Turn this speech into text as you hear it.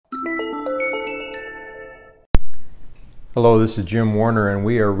Hello, this is Jim Warner, and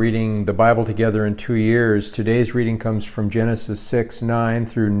we are reading the Bible together in 2 years. Today's reading comes from Genesis 6:9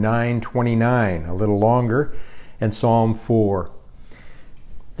 through 9:29, a little longer, and Psalm 4.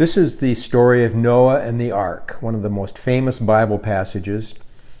 This is the story of Noah and the ark, one of the most famous Bible passages.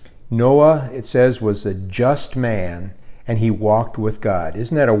 Noah, it says, was a just man, and he walked with God.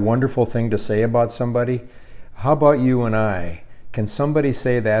 Isn't that a wonderful thing to say about somebody? How about you and I? Can somebody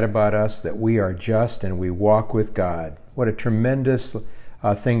say that about us, that we are just and we walk with God? What a tremendous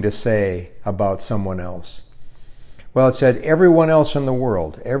thing to say about someone else. Well, it said everyone else in the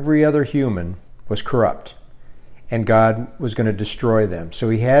world, every other human, was corrupt, and God was going to destroy them. So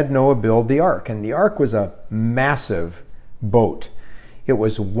he had Noah build the ark, and the ark was a massive boat. It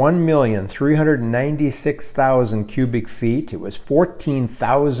was 1,396,000 cubic feet. It was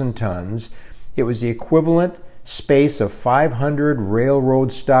 14,000 tons. It was the equivalent space of 500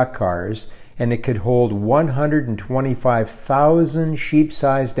 railroad stock cars, and it could hold 125,000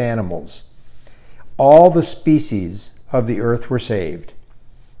 sheep-sized animals. All the species of the earth were saved.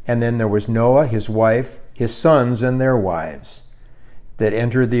 And then there was Noah, his wife, his sons, and their wives that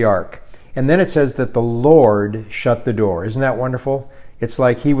entered the ark. And then it says that the Lord shut the door. Isn't that wonderful? It's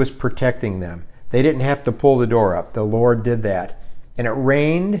like he was protecting them. They didn't have to pull the door up. The Lord did that. And it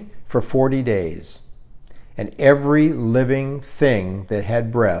rained for 40 days. And every living thing that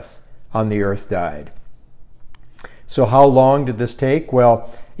had breath on the earth died. So how long did this take? Well,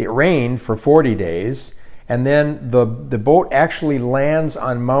 it rained for 40 days, and then the boat actually lands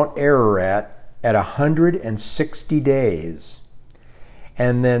on Mount Ararat at 160 days.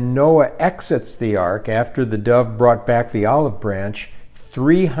 And then Noah exits the ark after the dove brought back the olive branch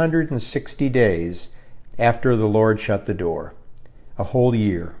 360 days after the Lord shut the door. A whole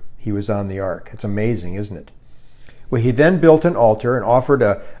year he was on the ark. It's amazing, isn't it? Well, he then built an altar and offered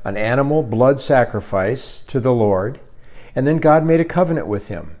an animal blood sacrifice to the Lord. And then God made a covenant with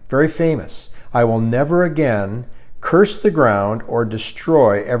him. Very famous. I will never again curse the ground or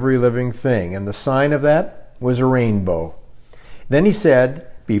destroy every living thing. And the sign of that was a rainbow. Then he said,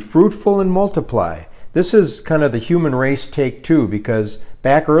 be fruitful and multiply. This is kind of the human race take two, because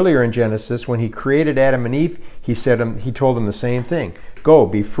back earlier in Genesis, when he created Adam and Eve, he told them the same thing. Go,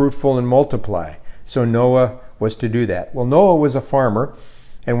 be fruitful and multiply. So Noah was to do that. Well, Noah was a farmer,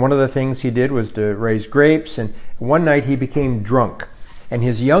 and one of the things he did was to raise grapes, and one night he became drunk, and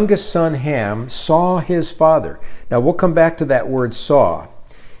his youngest son Ham saw his father. Now we'll come back to that word saw.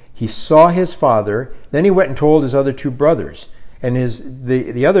 He saw his father, then he went and told his other two brothers, and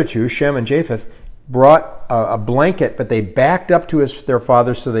the other two, Shem and Japheth, brought a blanket, but they backed up to their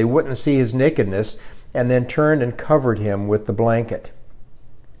father so they wouldn't see his nakedness, and then turned and covered him with the blanket.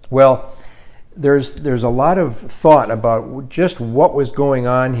 Well, there's a lot of thought about just what was going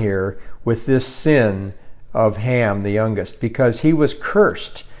on here with this sin of Ham, the youngest, because he was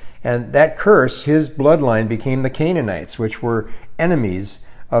cursed. And that curse, his bloodline became the Canaanites, which were enemies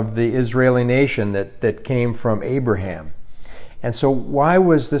of the Israeli nation that came from Abraham. And so why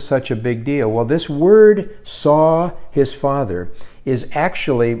was this such a big deal? Well, this word saw his father is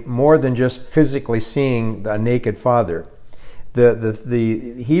actually more than just physically seeing a naked father.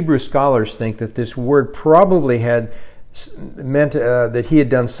 The Hebrew scholars think that this word probably meant that he had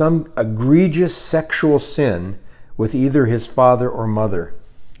done some egregious sexual sin with either his father or mother.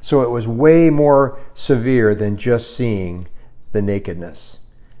 So it was way more severe than just seeing the nakedness.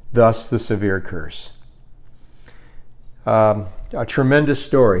 Thus the severe curse. A tremendous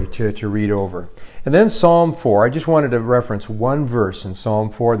story to read over. And then Psalm 4. I just wanted to reference one verse in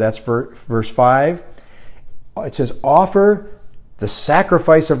Psalm 4. That's verse 5. It says, offer the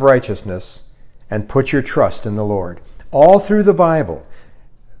sacrifice of righteousness and put your trust in the Lord. All through the Bible,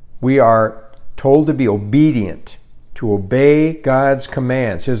 we are told to be obedient, to obey God's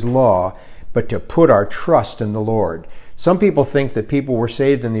commands, his law, but to put our trust in the Lord. Some people think that people were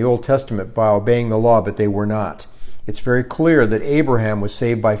saved in the Old Testament by obeying the law, but they were not. It's very clear that Abraham was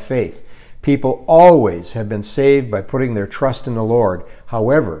saved by faith. People always have been saved by putting their trust in the Lord.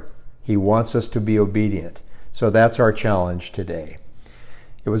 However, he wants us to be obedient. So that's our challenge today.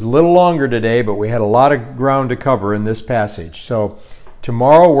 It was a little longer today, but we had a lot of ground to cover in this passage. So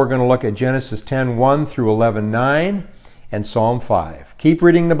tomorrow we're going to look at Genesis 10:1 through 11:9 and Psalm 5. Keep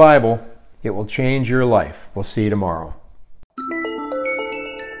reading the Bible. It will change your life. We'll see you tomorrow.